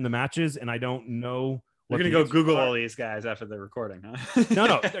questions during the matches and I don't know. We're going to go Google all these guys after the recording, huh? No,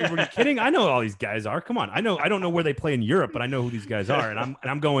 are you kidding? I know who all these guys are. Come on. I don't know where they play in Europe, but I know who these guys are. And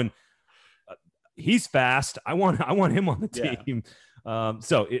I'm going, he's fast. I want him on the team.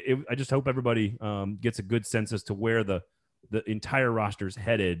 So I just hope everybody gets a good sense as to where the entire roster's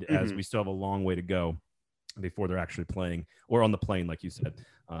headed, as we still have a long way to go before they're actually playing or on the plane, like you said,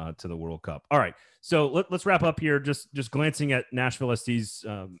 to the World Cup. All right. So let's wrap up here. Just glancing at Nashville SC's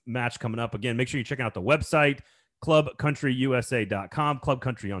match coming up. Again, make sure you check out the website, clubcountryusa.com, Club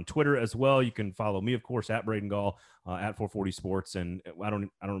Country on Twitter as well. You can follow me, of course, at Braden Gall, at 440 Sports. And I don't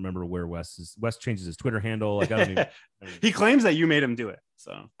remember where Wes changes his Twitter handle. Like, I don't even. He claims that you made him do it.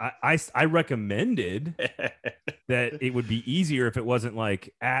 So I recommended that it would be easier if it wasn't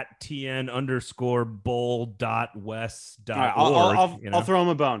like at TN_bowl.west.org. I'll throw him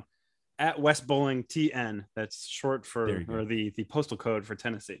a bone. At West Bowling TN. That's short for, or the postal code for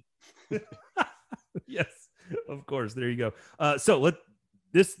Tennessee. Yes, of course. There you go. So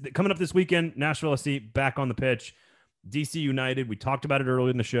coming up this weekend, Nashville SC back on the pitch. DC United. We talked about it earlier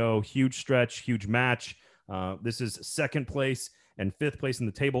in the show. Huge stretch, huge match. This is second place and fifth place in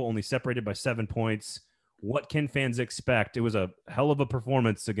the table, only separated by 7 points. What can fans expect? It was a hell of a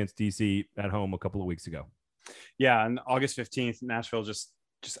performance against DC at home a couple of weeks ago. Yeah, on August 15th, Nashville just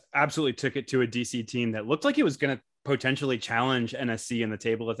absolutely took it to a DC team that looked like it was going to potentially challenge NSC in the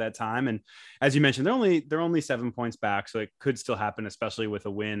table at that time. And as you mentioned, they're only 7 points back, so it could still happen, especially with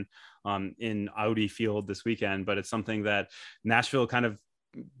a win in Audi Field this weekend. But it's something that Nashville kind of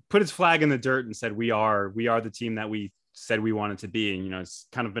put its flag in the dirt and said, we are the team that we said we wanted to be. And, it's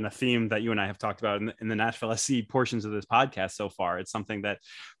kind of been a theme that you and I have talked about in the Nashville SC portions of this podcast so far. It's something that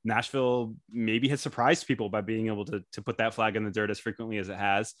Nashville maybe has surprised people by being able to put that flag in the dirt as frequently as it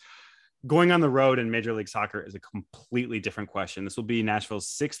has. Going on the road in Major League Soccer is a completely different question. This will be Nashville's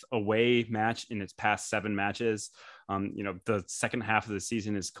 6th away match in its past 7 matches. The second half of the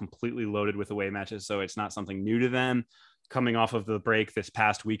season is completely loaded with away matches, so it's not something new to them. Coming off of the break this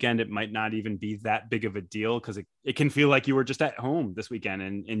past weekend, it might not even be that big of a deal because it can feel like you were just at home this weekend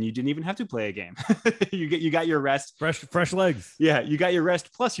and you didn't even have to play a game. you got your rest, fresh legs. Yeah, you got your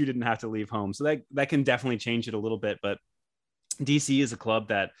rest. Plus, you didn't have to leave home, so that can definitely change it a little bit. But DC is a club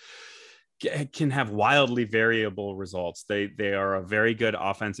that can have wildly variable results. They are a very good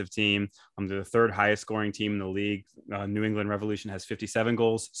offensive team. They're the 3rd highest scoring team in the league. New England Revolution has 57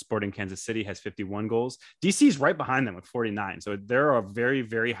 goals. Sporting Kansas City has 51 goals. DC is right behind them with 49. So they're a very,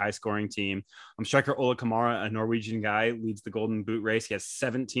 very high scoring team. Striker Ola Kamara, a Norwegian guy, leads the Golden Boot race. He has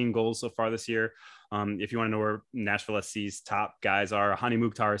 17 goals so far this year. If you want to know where Nashville SC's top guys are, Hani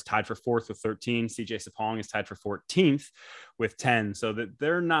Mukhtar is tied for 4th with 13. CJ Sapong is tied for 14th with 10. So that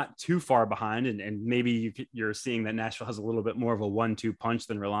they're not too far behind. And maybe you're seeing that Nashville has a little bit more of a 1-2 punch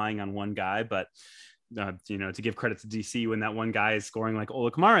than relying on one guy. But, to give credit to DC, when that one guy is scoring like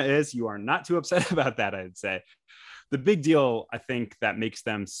Ola Kamara is, you are not too upset about that, I'd say. The big deal, I think, that makes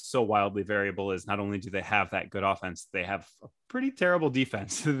them so wildly variable is not only do they have that good offense, they have a pretty terrible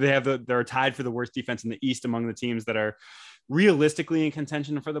defense. They're tied for the worst defense in the East among the teams that are realistically in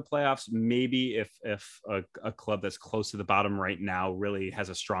contention for the playoffs. Maybe if a club that's close to the bottom right now really has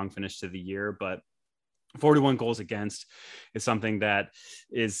a strong finish to the year, but 41 goals against is something that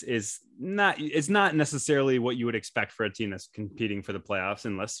is not necessarily what you would expect for a team that's competing for the playoffs,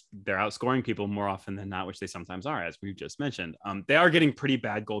 unless they're outscoring people more often than not, which they sometimes are, as we've just mentioned. They are getting pretty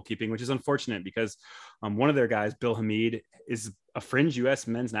bad goalkeeping, which is unfortunate because one of their guys, Bill Hamid, is a fringe U.S.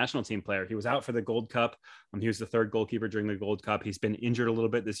 men's national team player. He was out for the Gold Cup. He was the 3rd goalkeeper during the Gold Cup. He's been injured a little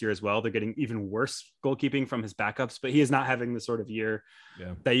bit this year as well. They're getting even worse goalkeeping from his backups, but he is not having the sort of year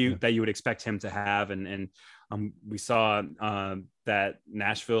that you would expect him to have. And we saw that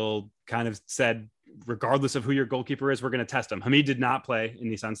Nashville kind of said, regardless of who your goalkeeper is, we're going to test him. Hamid did not play in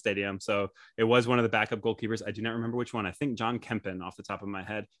Nissan Stadium, so it was one of the backup goalkeepers. I do not remember which one. I think John Kempen off the top of my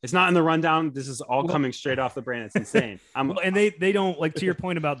head. It's not in the rundown. This is all coming straight off the brain. It's insane. And they don't, like, to your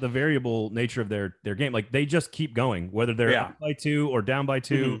point about the variable nature of their game, like they just keep going, whether they're up by 2 or down by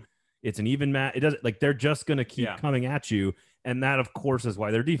 2. It's an even match. It doesn't like they're just going to keep Yeah. coming at you. And that, of course, is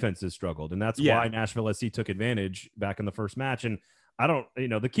why their defense has struggled. And that's why Nashville SC took advantage back in the first match. And I don't,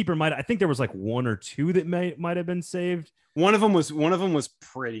 the keeper I think there was like one or two that might have been saved. One of them was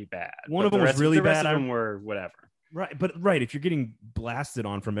pretty bad. One of them was really bad. The rest of them were whatever. Right. But if you're getting blasted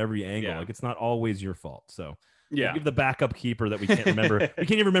on from every angle, like it's not always your fault. So we'll give the backup keeper that we can't remember. We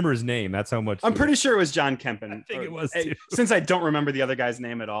can't even remember his name. That's how much. I'm pretty sure it was John Kempen. I think it was too. Since I don't remember the other guy's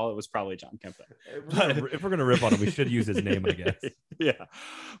name at all, it was probably John Kempen. If we're gonna rip on him, we should use his name, I guess. Yeah.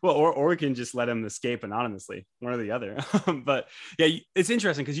 Well, or we can just let him escape anonymously, one or the other. But yeah, it's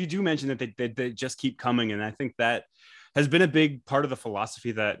interesting because you do mention that they just keep coming, and I think that has been a big part of the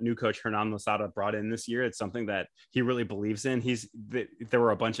philosophy that new coach Hernan Losada brought in this year. It's something that he really believes in. There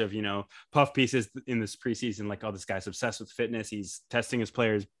were a bunch of, puff pieces in this preseason, like, oh, this guy's obsessed with fitness. He's testing his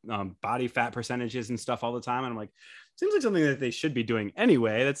players' body fat percentages and stuff all the time. And I'm like, seems like something that they should be doing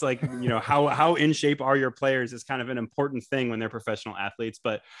anyway. That's like, how in shape are your players is kind of an important thing when they're professional athletes.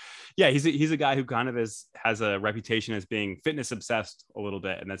 But yeah, he's a guy who kind of has a reputation as being fitness obsessed a little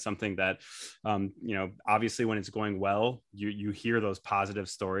bit. And that's something that, obviously when it's going well, you hear those positive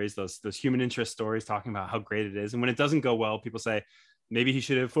stories, those human interest stories talking about how great it is. And when it doesn't go well, people say, maybe he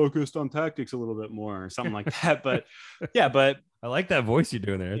should have focused on tactics a little bit more or something like that. But I like that voice you're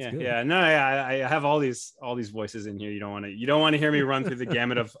doing there. It's good. I have all these voices in here. You don't want to hear me run through the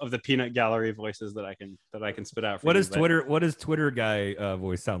gamut of the peanut gallery voices that I can spit out. What does Twitter guy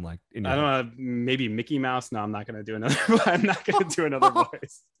voice sound like? I don't know. Maybe Mickey Mouse. No, I'm not going to do another. I'm not going to do another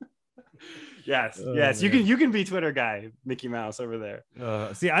voice. Yes. Man. You can be Twitter guy, Mickey Mouse over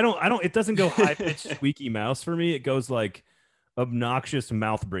there. See, I don't. It doesn't go high pitched squeaky mouse for me. It goes like obnoxious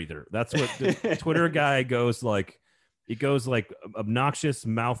mouth breather. That's what the Twitter guy goes like. It goes like obnoxious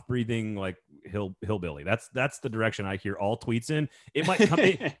mouth breathing, like hillbilly. That's the direction I hear all tweets in. It might come.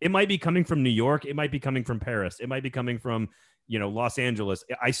 it might be coming from New York. It might be coming from Paris. It might be coming from Los Angeles.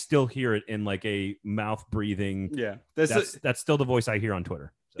 I still hear it in like a mouth breathing. Yeah, that's still the voice I hear on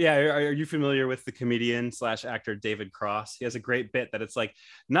Twitter. So. Yeah, are you familiar with the comedian / actor David Cross? He has a great bit that it's like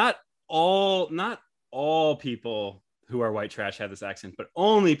not all people who are white trash have this accent, but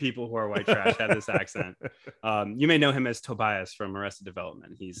only people who are white trash have this accent. You may know him as Tobias from Arrested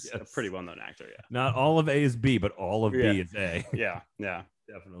Development. He's a pretty well-known actor. Yeah. Not all of A is B, but all of B is A. Yeah.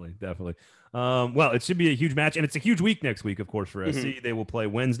 Definitely. Well, it should be a huge match, and it's a huge week next week, of course, for SC. They will play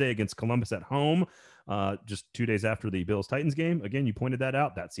Wednesday against Columbus at home, just 2 days after the Bills-Titans game. Again, you pointed that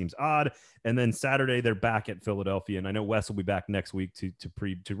out. That seems odd. And then Saturday, they're back at Philadelphia, and I know Wes will be back next week to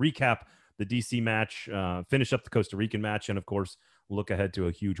recap the DC match, finish up the Costa Rican match, and of course, look ahead to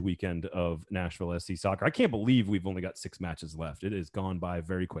a huge weekend of Nashville SC soccer. I can't believe we've only got 6 matches left. It has gone by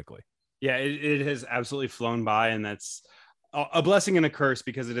very quickly. Yeah, it has absolutely flown by, and that's a blessing and a curse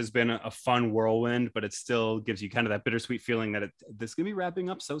because it has been a fun whirlwind, but it still gives you kind of that bittersweet feeling that this is going to be wrapping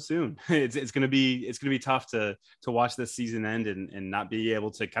up so soon. It's going to be tough to watch this season end and not be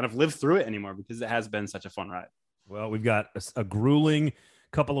able to kind of live through it anymore because it has been such a fun ride. Well, we've got a grueling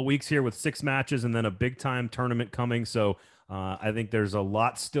couple of weeks here with 6 matches and then a big time tournament coming. So I think there's a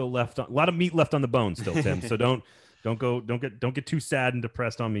lot still left, a lot of meat left on the bone still, Tim. So don't get too sad and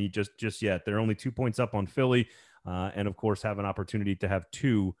depressed on me just yet. They're only 2 points up on Philly, and of course have an opportunity to have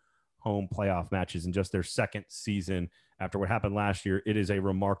 2 home playoff matches in just their second season after what happened last year. It is a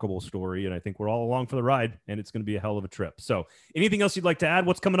remarkable story, and I think we're all along for the ride, and it's going to be a hell of a trip. So anything else you'd like to add?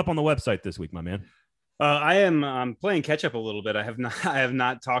 What's coming up on the website this week, my man? I am playing catch up a little bit. I have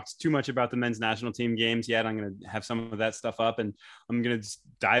not talked too much about the men's national team games yet. I'm going to have some of that stuff up, and I'm going to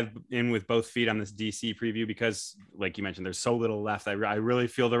dive in with both feet on this DC preview because, like you mentioned, there's so little left. I really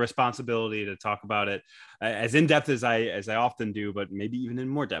feel the responsibility to talk about it as in depth as I often do, but maybe even in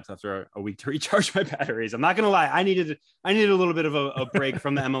more depth after a week to recharge my batteries. I'm not going to lie. I needed a little bit of a break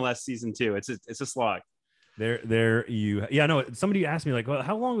from the MLS season 2. It's a slog. Somebody asked me like, well,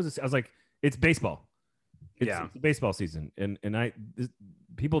 how long was this? I was like, it's baseball. It's baseball season, and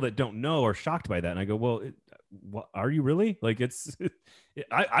people that don't know are shocked by that. And I go, well, are you really? Like,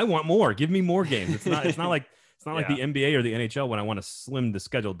 I want more. Give me more games. It's not like the NBA or the NHL when I want to slim the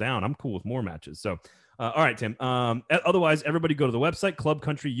schedule down. I'm cool with more matches. So, all right, Tim. Otherwise, everybody go to the website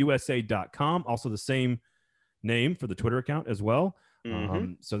clubcountryusa.com. Also, the same name for the Twitter account as well.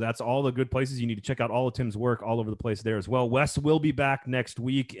 So that's all the good places you need to check out. All of Tim's work all over the place there as well. Wes will be back next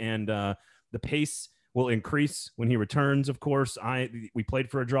week, and the pace will increase when he returns. Of course, we played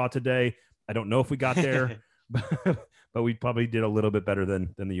for a draw today. I don't know if we got there, but we probably did a little bit better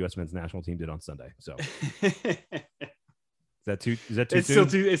than the U.S. men's national team did on Sunday. So that too soon?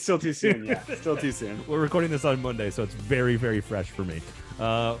 It's still too soon. Yeah, still too soon. We're recording this on Monday, so it's very, very fresh for me.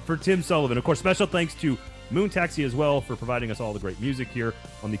 For Tim Sullivan, of course, special thanks to Moon Taxi as well for providing us all the great music here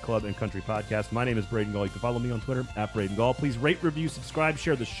on the Club and Country Podcast. My name is Braden Gall. You can follow me on Twitter at Braden Gall. Please rate, review, subscribe,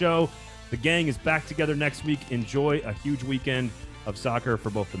 share the show. The gang is back together next week. Enjoy a huge weekend of soccer for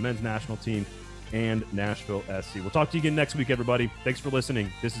both the men's national team and Nashville SC. We'll talk to you again next week, everybody. Thanks for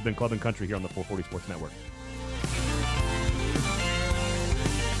listening. This has been Club and Country here on the 440 Sports Network.